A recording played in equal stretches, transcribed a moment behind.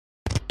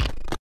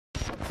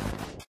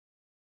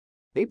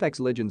Apex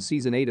Legends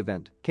Season 8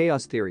 event,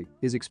 Chaos Theory,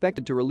 is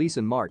expected to release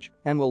in March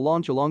and will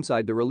launch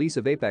alongside the release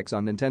of Apex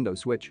on Nintendo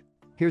Switch.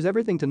 Here's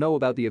everything to know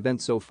about the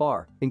event so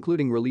far,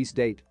 including release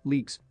date,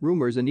 leaks,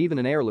 rumors and even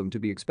an heirloom to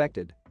be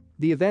expected.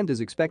 The event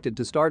is expected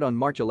to start on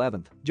March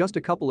 11th, just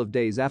a couple of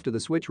days after the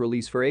Switch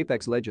release for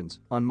Apex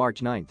Legends, on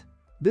March 9th.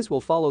 This will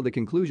follow the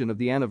conclusion of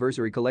the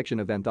Anniversary Collection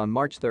event on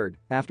March 3rd,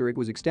 after it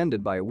was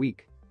extended by a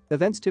week.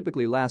 Events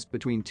typically last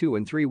between 2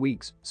 and 3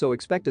 weeks, so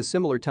expect a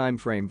similar time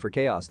frame for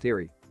Chaos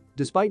Theory.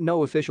 Despite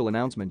no official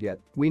announcement yet,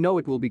 we know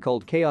it will be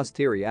called Chaos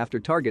Theory after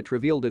Target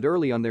revealed it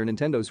early on their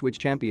Nintendo Switch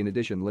Champion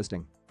Edition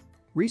listing.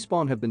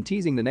 Respawn have been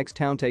teasing the next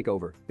town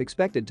takeover,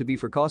 expected to be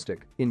for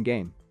Caustic,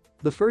 in-game.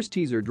 The first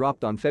teaser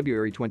dropped on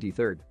February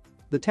 23.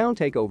 The town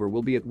takeover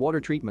will be at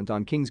water treatment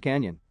on Kings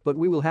Canyon, but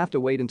we will have to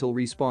wait until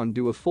Respawn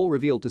do a full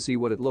reveal to see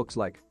what it looks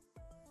like.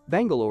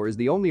 Bangalore is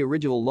the only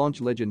original launch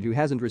legend who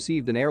hasn't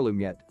received an heirloom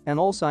yet, and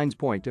all signs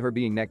point to her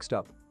being next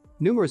up.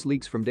 Numerous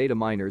leaks from data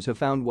miners have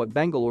found what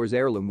Bangalore's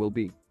heirloom will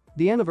be.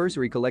 The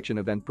Anniversary Collection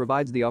event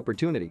provides the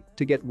opportunity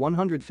to get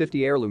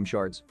 150 heirloom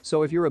shards,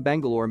 so if you're a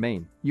Bangalore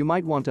main, you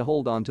might want to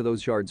hold on to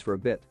those shards for a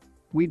bit.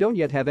 We don't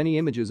yet have any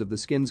images of the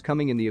skins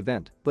coming in the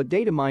event, but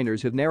data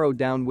miners have narrowed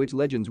down which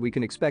legends we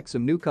can expect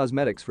some new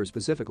cosmetics for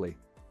specifically.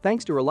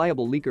 Thanks to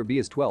reliable leaker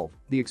BS12,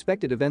 the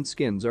expected event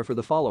skins are for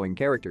the following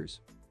characters.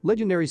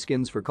 Legendary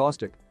skins for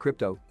Caustic,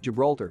 Crypto,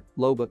 Gibraltar,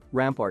 Loba,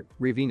 Rampart,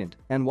 Revenant,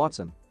 and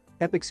Watson.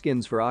 Epic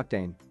skins for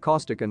Octane,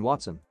 Caustic and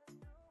Watson.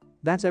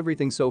 That's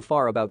everything so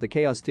far about the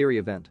Chaos Theory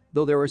event,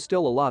 though there are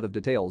still a lot of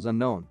details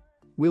unknown.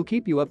 We'll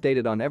keep you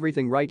updated on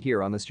everything right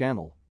here on this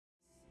channel.